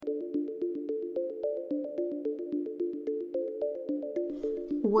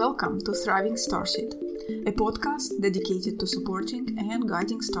Welcome to Thriving Starseed, a podcast dedicated to supporting and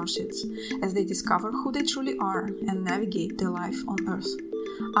guiding starseeds as they discover who they truly are and navigate their life on Earth.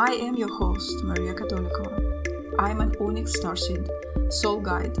 I am your host, Maria Katolikova. I am an Onyx starseed, soul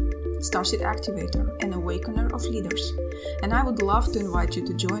guide, starseed activator, and awakener of leaders, and I would love to invite you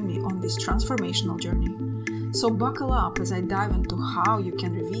to join me on this transformational journey. So buckle up as I dive into how you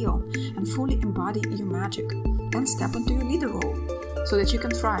can reveal and fully embody your magic and step into your leader role so that you can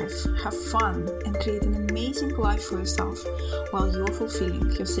thrive, have fun, and create an amazing life for yourself while you're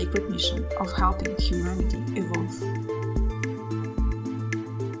fulfilling your sacred mission of helping humanity evolve.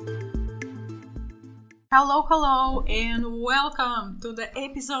 Hello, and welcome to the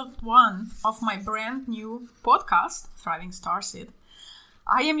episode 1 of my brand new podcast, Thriving Starseed.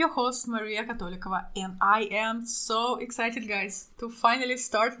 I am your host, Maria Katolikova, and I am so excited, guys, to finally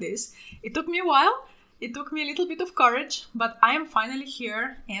start this. It took me a while. It took me a little bit of courage, but I am finally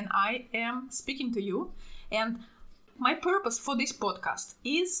here and I am speaking to you. And my purpose for this podcast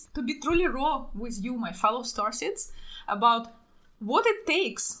is to be truly raw with you, my fellow starseeds, about what it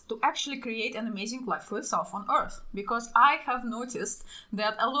takes to actually create an amazing life for yourself on Earth. Because I have noticed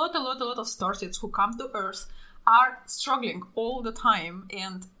that a lot of starseeds who come to Earth are struggling all the time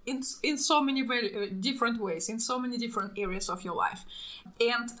and in so many very different ways, in so many different areas of your life.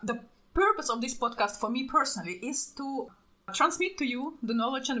 And the purpose of this podcast for me personally is to transmit to you the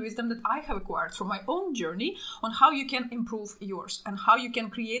knowledge and wisdom that I have acquired through my own journey on how you can improve yours and how you can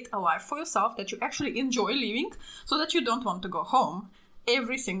create a life for yourself that you actually enjoy living so that you don't want to go home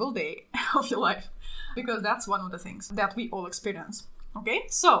every single day of your life, because that's one of the things that we all experience. Okay,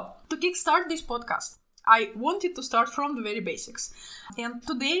 so to kickstart this podcast, I wanted to start from the very basics. And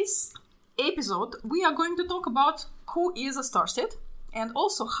today's episode, we are going to talk about who is a starseed, and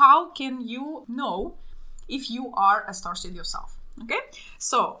also how can you know if you are a starseed yourself. Okay,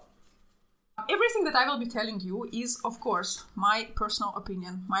 so everything that I will be telling you is, of course, my personal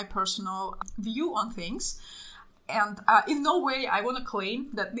opinion, my personal view on things. And in no way I want to claim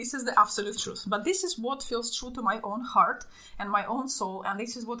that this is the absolute truth, but this is what feels true to my own heart and my own soul, and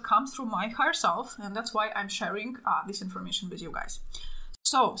this is what comes through my higher self, and that's why I'm sharing this information with you guys.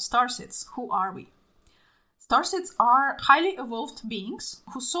 So, starseeds, who are we? Starseeds are highly evolved beings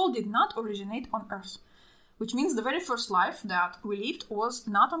whose soul did not originate on Earth, which means the very first life that we lived was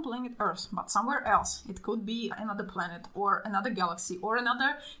not on planet Earth, but somewhere else. It could be another planet or another galaxy or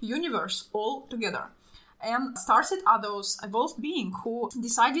another universe altogether. And starseed are those evolved beings who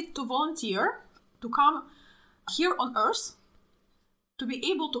decided to volunteer to come here on Earth to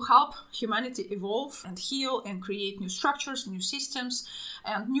be able to help humanity evolve and heal and create new structures, new systems,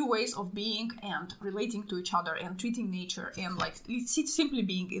 and new ways of being and relating to each other and treating nature and like simply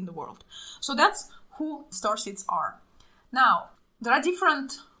being in the world. So that's who starseeds are. Now, there are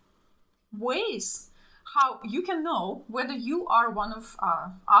different ways how you can know whether you are one of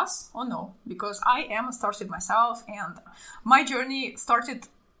us or no, because I am a starseed myself, and my journey started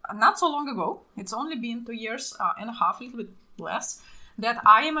not so long ago. It's only been 2 years and a half, a little bit less, that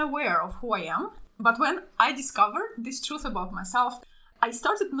I am aware of who I am. But when I discovered this truth about myself, I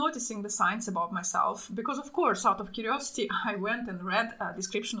started noticing the signs about myself because, of course, out of curiosity, I went and read a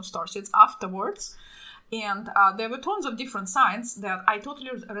description of starseeds afterwards, and there were tons of different signs that I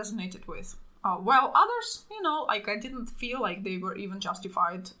totally resonated with. While others, I didn't feel like they were even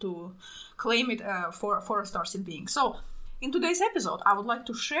justified to claim it for a starseed being. So, in today's episode, I would like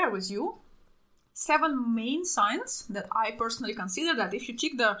to share with you 7 main signs that I personally consider that if you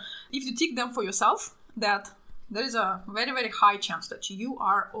tick them for yourself, that there is a very, very high chance that you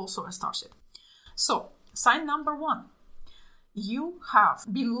are also a starseed. So, sign number 1. You have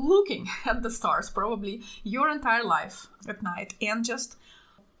been looking at the stars probably your entire life at night and just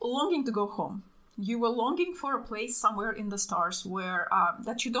longing to go home. You were longing for a place somewhere in the stars where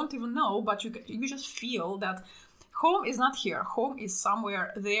that you don't even know, but you just feel that home is not here. Home is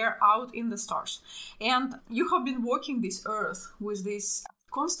somewhere there out in the stars. And you have been walking this earth with this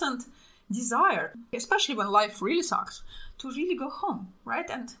constant desire, especially when life really sucks, to really go home, right?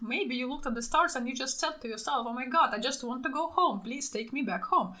 And maybe you looked at the stars and you just said to yourself, oh my God, I just want to go home. Please take me back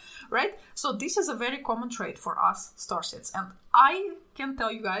home, right? So this is a very common trait for us starseeds. And I can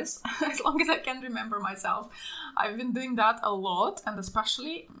tell you guys, as long as I can remember myself, I've been doing that a lot, and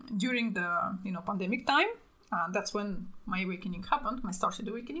especially during the pandemic time. That's when my awakening happened, my starseed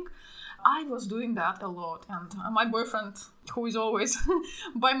awakening. I was doing that a lot, and my boyfriend, who is always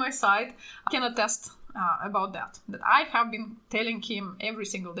by my side, can attest about that I have been telling him every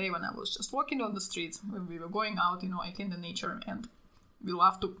single day when I was just walking on the streets, when we were going out, like in the nature, and we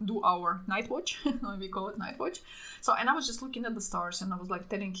love to do our night watch. We call it night watch. So, and I was just looking at the stars and I was like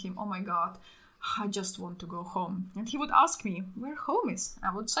telling him, oh my God, I just want to go home. And he would ask me where home is.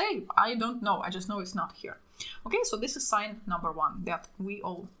 I would say, I don't know. I just know it's not here. Okay, so this is sign number 1 that we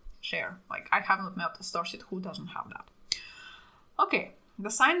all share. Like, I haven't met a starseed who doesn't have that. Okay,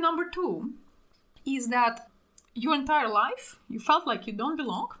 the sign number 2 is that your entire life you felt like you don't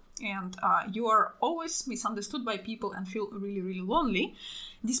belong, and you are always misunderstood by people and feel really, really lonely,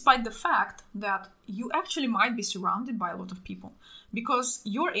 despite the fact that you actually might be surrounded by a lot of people. Because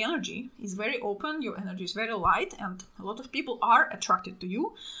your energy is very open, your energy is very light, and a lot of people are attracted to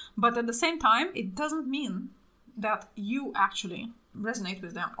you. But at the same time, it doesn't mean that you actually resonate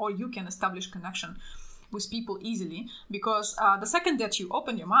with them or you can establish connection with people easily. Because the second that you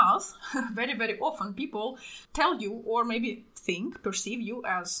open your mouth, very, very often people tell you or maybe perceive you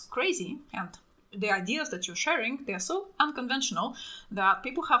as crazy. And the ideas that you're sharing, they're so unconventional that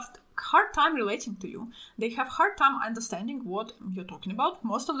people have hard time relating to you. They have hard time understanding what you're talking about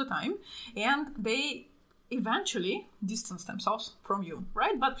most of the time, and they eventually distance themselves from you,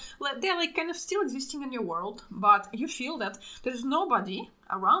 right? But they're like kind of still existing in your world, but you feel that there's nobody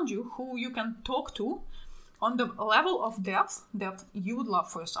around you who you can talk to on the level of depth that you would love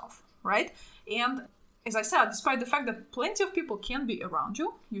for yourself, right? And as I said, despite the fact that plenty of people can be around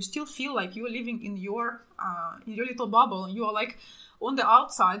you, you still feel like you're living in your little bubble. You are like on the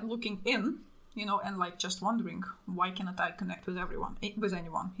outside looking in, and like just wondering, why cannot I connect with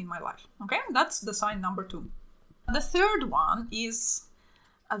anyone in my life? Okay, that's the sign number 2. The third one is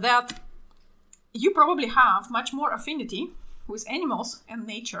that you probably have much more affinity with animals and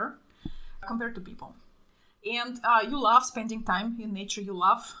nature compared to people. And you love spending time in nature. You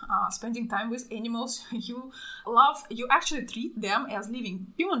love spending time with animals. You actually treat them as living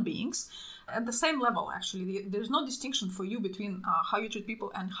human beings at the same level, actually. There's no distinction for you between how you treat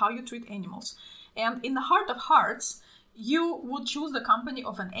people and how you treat animals. And in the heart of hearts, you would choose the company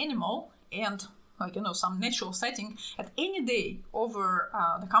of an animal and, some natural setting at any day over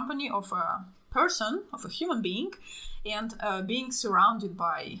the company of a person, of a human being, and being surrounded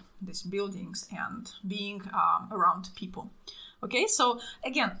by these buildings and being around people. Okay, so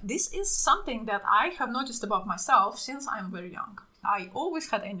again, this is something that I have noticed about myself since I'm very young. I always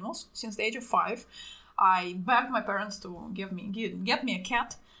had animals since the age of 5. I begged my parents to get me a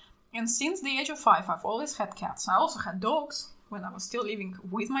cat, and since the age of 5, I've always had cats. I also had dogs when I was still living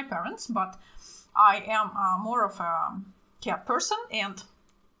with my parents, but I am more of a cat person, and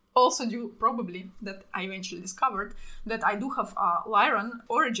also due probably that I eventually discovered that I do have Lyran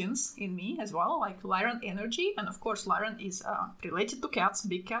origins in me as well, like Lyran energy. And of course, Lyran is related to cats,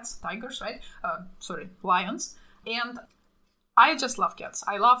 big cats, tigers, right? Lions. And I just love cats.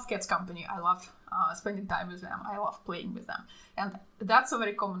 I love cats' company. I love spending time with them. I love playing with them. And that's a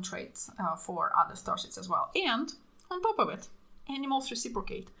very common trait for other starseeds as well. And on top of it, animals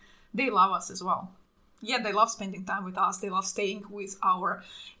reciprocate. They love us as well. Yeah, they love spending time with us. They love staying with our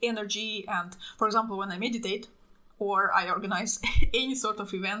energy. And for example, when I meditate or I organize any sort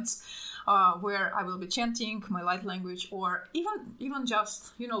of events where I will be chanting my light language, or even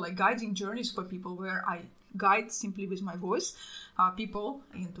just, like guiding journeys for people where I guide simply with my voice people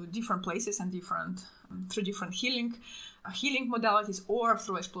into different places and through different healing modalities, or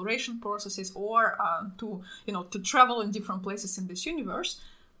through exploration processes, or to travel in different places in this universe.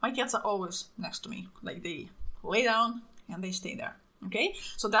 My cats are always next to me. Like, they lay down and they stay there. Okay,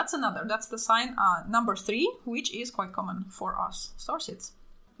 so that's the sign number 3, which is quite common for us starseeds.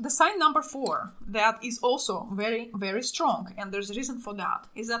 The sign number 4, that is also very, very strong, and there's a reason for that,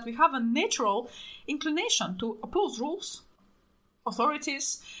 is that we have a natural inclination to oppose rules,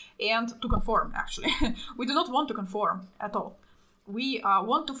 authorities, and to conform, actually. We do not want to conform at all. We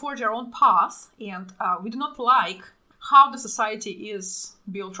want to forge our own path, and we do not like how the society is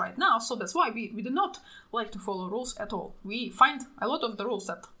built right now. So that's why we do not like to follow rules at all. We find a lot of the rules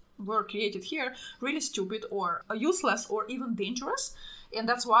that were created here really stupid or useless or even dangerous. And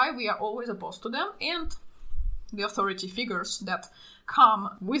that's why we are always opposed to them and the authority figures that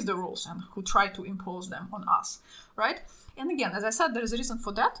come with the rules and who try to impose them on us, right? And again, as I said, there is a reason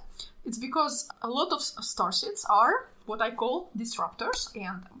for that. It's because a lot of starseeds are what I call disruptors,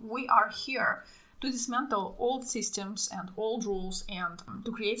 and we are here to dismantle old systems and old rules and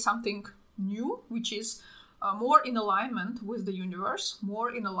to create something new, which is more in alignment with the universe,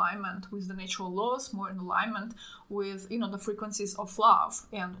 more in alignment with the natural laws, more in alignment with, the frequencies of love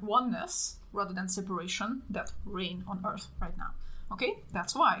and oneness rather than separation that reign on Earth right now. Okay?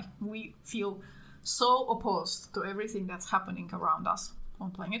 That's why we feel so opposed to everything that's happening around us on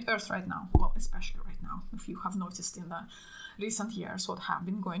planet Earth right now. Well, especially right now, if you have noticed in recent years what have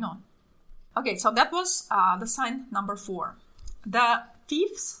been going on. Okay, so that was the sign number 4. The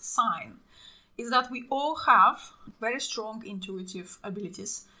 5th sign is that we all have very strong intuitive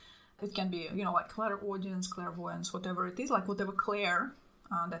abilities. It can be, like clairaudience, clairvoyance, whatever it is, like whatever clair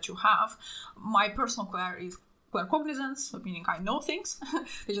that you have. My personal clair is claircognizance, meaning I know things.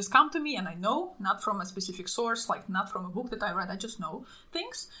 They just come to me and I know, not from a specific source, like not from a book that I read, I just know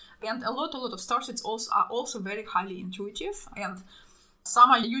things. And a lot of starseeds are also very highly intuitive, and some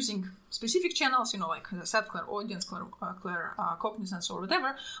are using specific channels, like as I said, clairaudience, claircognizance or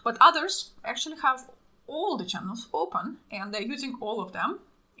whatever, but others actually have all the channels open and they're using all of them,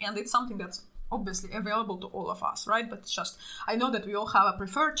 and it's something that's obviously available to all of us, right? But it's just, I know that we all have a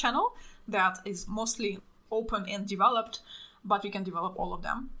preferred channel that is mostly open and developed, but we can develop all of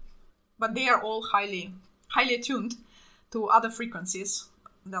them. But they are all highly attuned to other frequencies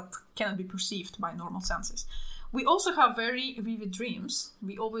that cannot be perceived by normal senses. We also have very vivid dreams.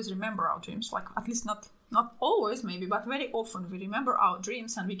 We always remember our dreams, like at least not always maybe, but very often we remember our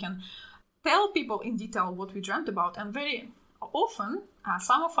dreams and we can tell people in detail what we dreamt about. And very often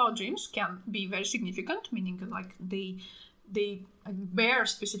some of our dreams can be very significant, meaning like they bear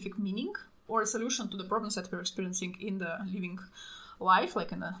specific meaning or a solution to the problems that we're experiencing in the living life,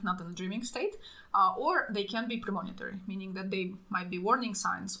 like not in the dreaming state, or they can be premonitory, meaning that they might be warning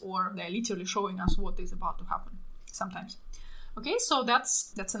signs or they're literally showing us what is about to happen sometimes. Okay, so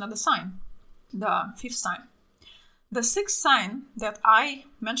that's another sign, the 5th sign. The 6th sign that I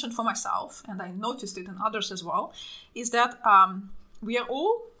mentioned for myself, and I noticed it in others as well, is that we are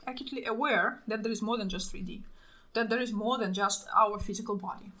all acutely aware that there is more than just 3D, that there is more than just our physical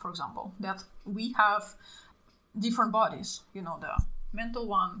body, for example, that we have different bodies, the mental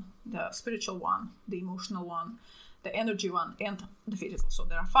one, the spiritual one, the emotional one, the energy one, and the physical. So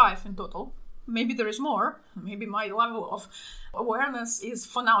there are 5 in total. Maybe there is more. Maybe my level of awareness is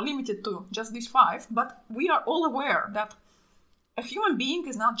for now limited to just these 5, but we are all aware that a human being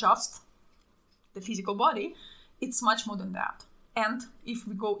is not just the physical body, it's much more than that. And if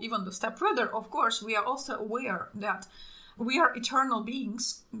we go even a step further, of course, we are also aware that we are eternal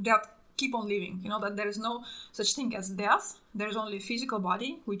beings that keep on living, that there is no such thing as death. There's only a physical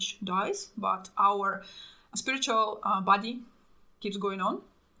body which dies, but our spiritual body keeps going on.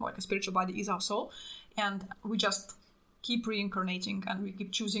 Like a spiritual body is our soul, and we just keep reincarnating and we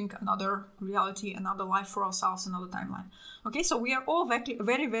keep choosing another reality, another life for ourselves, another timeline. Okay, so we are all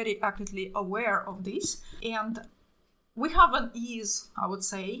very, very acutely aware of this, and we have an ease, I would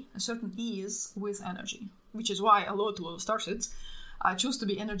say, a certain ease with energy, which is why a lot of starseeds choose to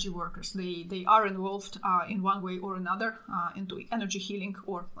be energy workers. They are involved in one way or another into energy healing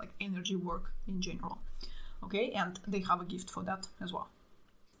or like energy work in general. Okay, and they have a gift for that as well.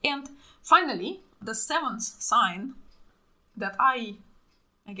 And finally, the 7th sign that I,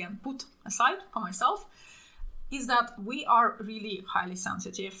 again, put aside for myself is that we are really highly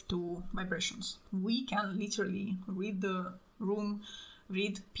sensitive to vibrations. We can literally read the room,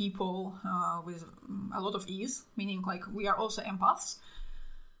 read people with a lot of ease, meaning like we are also empaths.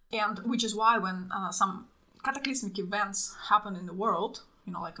 And which is why when some cataclysmic events happen in the world,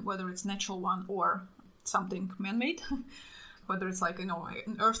 like whether it's natural one or something man-made, whether it's like, an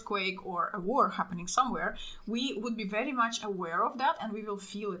earthquake or a war happening somewhere, we would be very much aware of that and we will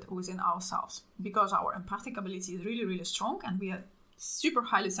feel it within ourselves because our empathic ability is really, really strong and we are super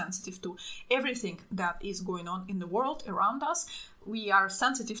highly sensitive to everything that is going on in the world around us. We are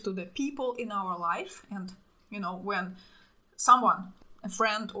sensitive to the people in our life, and, when someone, a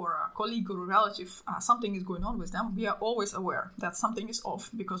friend or a colleague or a relative, something is going on with them, we are always aware that something is off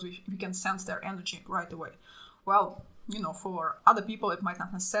because we can sense their energy right away. Well, for other people, it might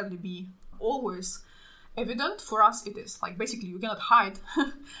not necessarily be always evident. For us, it is. Like, basically, you cannot hide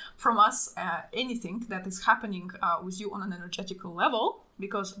from us anything that is happening with you on an energetical level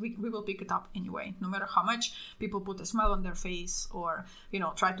because we will pick it up anyway, no matter how much people put a smile on their face or,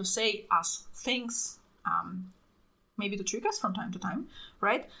 try to say us things, maybe to trick us from time to time,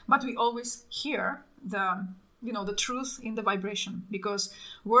 right? But we always hear the truth in the vibration because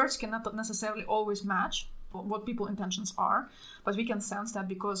words cannot necessarily always match what people's intentions are, but we can sense that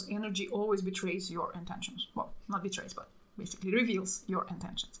because energy always betrays your intentions. Well, not betrays, but basically reveals your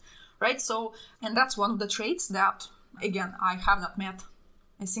intentions, right? So, and that's one of the traits that, again, I have not met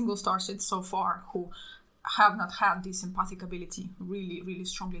a single starseed so far who have not had this empathic ability really, really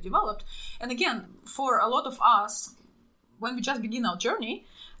strongly developed. And again, for a lot of us, when we just begin our journey,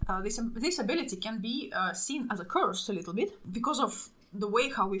 this ability can be seen as a curse a little bit because of the way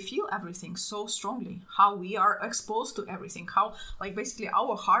how we feel everything so strongly, how we are exposed to everything, how like basically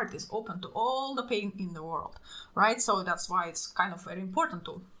our heart is open to all the pain in the world, right? So that's why it's kind of very important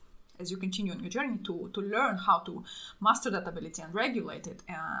to, as you continue on your journey, to learn how to master that ability and regulate it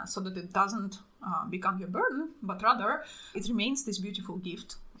so that it doesn't become your burden, but rather it remains this beautiful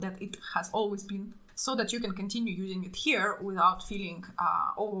gift that it has always been, so that you can continue using it here without feeling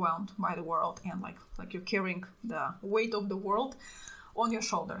overwhelmed by the world and like you're carrying the weight of the world on your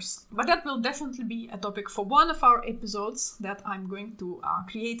shoulders. But that will definitely be a topic for one of our episodes that I'm going to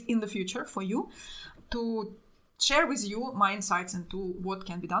create in the future for you, to share with you my insights into what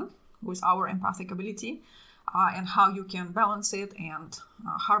can be done with our empathic ability and how you can balance it and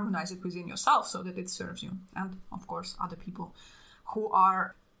harmonize it within yourself so that it serves you and, of course, other people who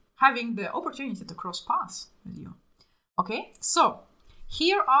are having the opportunity to cross paths with you. Okay, so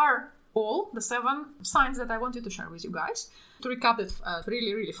here are all the 7 signs that I wanted to share with you guys. To recap it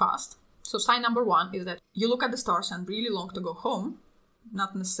really, really fast. So sign number 1 is that you look at the stars and really long to go home,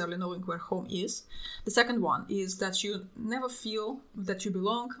 not necessarily knowing where home is. The second one is that you never feel that you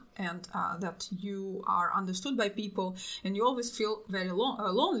belong and that you are understood by people, and you always feel very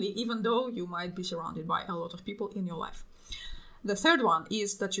lonely, even though you might be surrounded by a lot of people in your life. The third one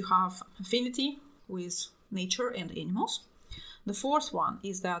is that you have affinity with nature and animals. The fourth one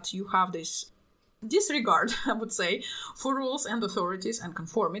is that you have this disregard, I would say, for rules and authorities and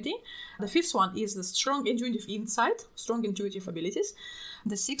conformity. The fifth one is the strong intuitive insight, strong intuitive abilities.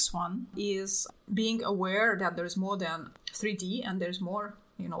 The sixth one is being aware that there's more than 3D and there's more,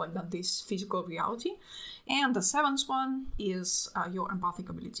 than this physical reality. And the seventh one is your empathic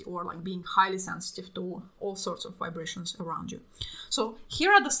ability, or like being highly sensitive to all sorts of vibrations around you. So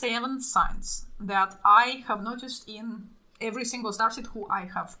here are the 7 signs that I have noticed in every single starseed who I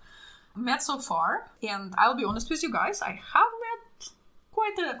have met so far. And I'll be honest with you guys, I have met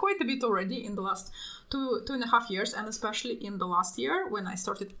quite a bit already in the last 2.5 years, and especially in the last year when I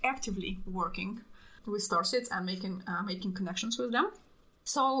started actively working with starseeds and making connections with them.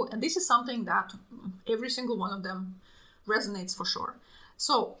 So this is something that every single one of them resonates for sure.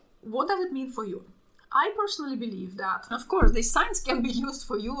 So what does it mean for you? I personally believe that, of course, these signs can be used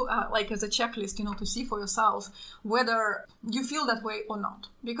for you like as a checklist, to see for yourself whether you feel that way or not.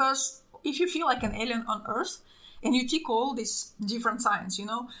 Because if you feel like an alien on Earth and you tick all these different signs,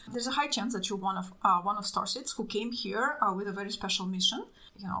 there's a high chance that you're one of starseeds who came here with a very special mission,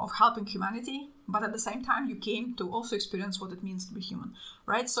 of helping humanity. But at the same time, you came to also experience what it means to be human,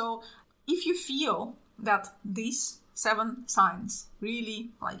 right? So if you feel that these 7 signs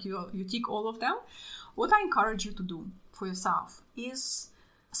really, like you tick all of them, what I encourage you to do for yourself is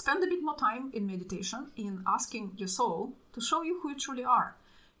spend a bit more time in meditation, in asking your soul to show you who you truly are.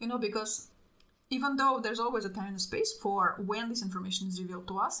 Because even though there's always a time and space for when this information is revealed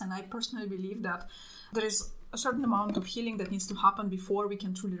to us, and I personally believe that there is a certain amount of healing that needs to happen before we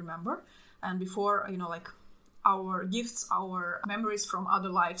can truly remember, and before, our gifts, our memories from other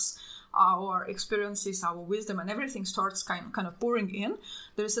lives, our experiences, our wisdom, and everything starts kind of pouring in.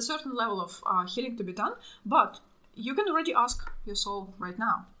 There is a certain level of healing to be done, but you can already ask your soul right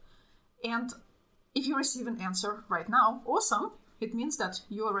now. And if you receive an answer right now, awesome. It means that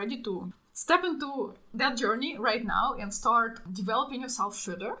you are ready to step into that journey right now and start developing yourself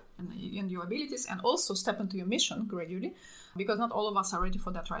further in your abilities, and also step into your mission gradually, because not all of us are ready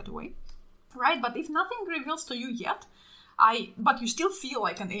for that right away. Right? But if nothing reveals to you yet, but you still feel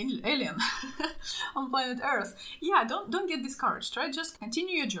like an alien on planet Earth, don't get discouraged, right? Just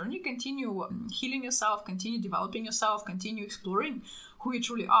continue your journey, continue healing yourself, continue developing yourself, continue exploring who you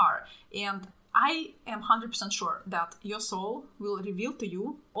truly are. And I am 100% sure that your soul will reveal to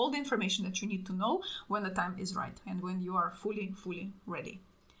you all the information that you need to know when the time is right and when you are fully ready.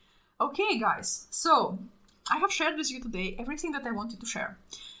 Okay, guys, so I have shared with you today everything that I wanted to share.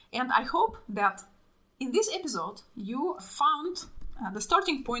 And I hope that in this episode, you found the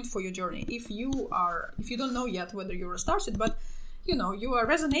starting point for your journey. If you don't know yet whether you're a starseed, but you are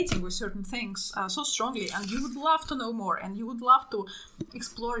resonating with certain things so strongly, and you would love to know more, and you would love to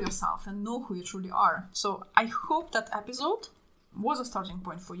explore yourself and know who you truly are. So I hope that episode was a starting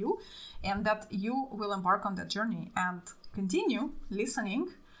point for you, and that you will embark on that journey and continue listening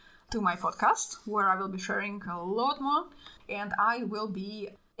to my podcast, where I will be sharing a lot more, and I will be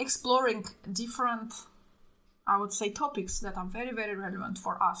exploring different, I would say, topics that are very, very relevant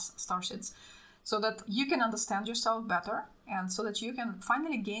for us starseeds, so that you can understand yourself better, and so that you can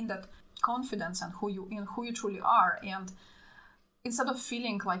finally gain that confidence in who you truly are. And instead of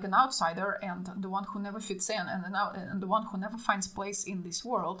feeling like an outsider and the one who never fits in and the one who never finds place in this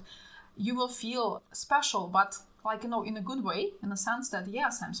world, you will feel special, but like, in a good way, in a sense that,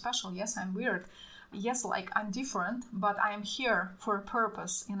 yes, I'm special, yes, I'm weird, yes, like, I'm different, but I am here for a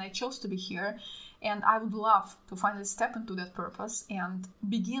purpose, and I chose to be here, and I would love to finally step into that purpose and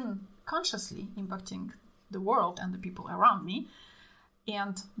begin consciously impacting the world and the people around me,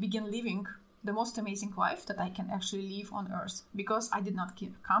 and begin living the most amazing life that I can actually live on earth, because I did not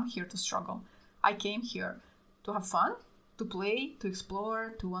come here to struggle. I came here to have fun, to play, to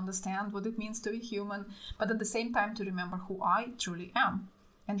explore, to understand what it means to be human, but at the same time to remember who I truly am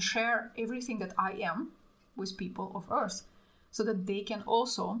and share everything that I am with people of earth, so that they can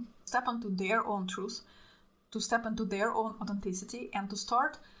also step into their own truth, to step into their own authenticity, and to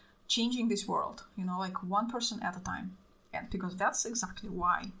start changing this world, like one person at a time. And because that's exactly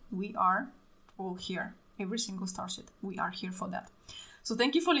why we are all here, every single starseed, we are here for that. So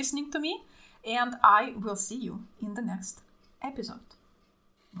thank you for listening to me, and I will see you in the next episode.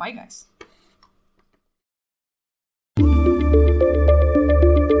 Bye, guys.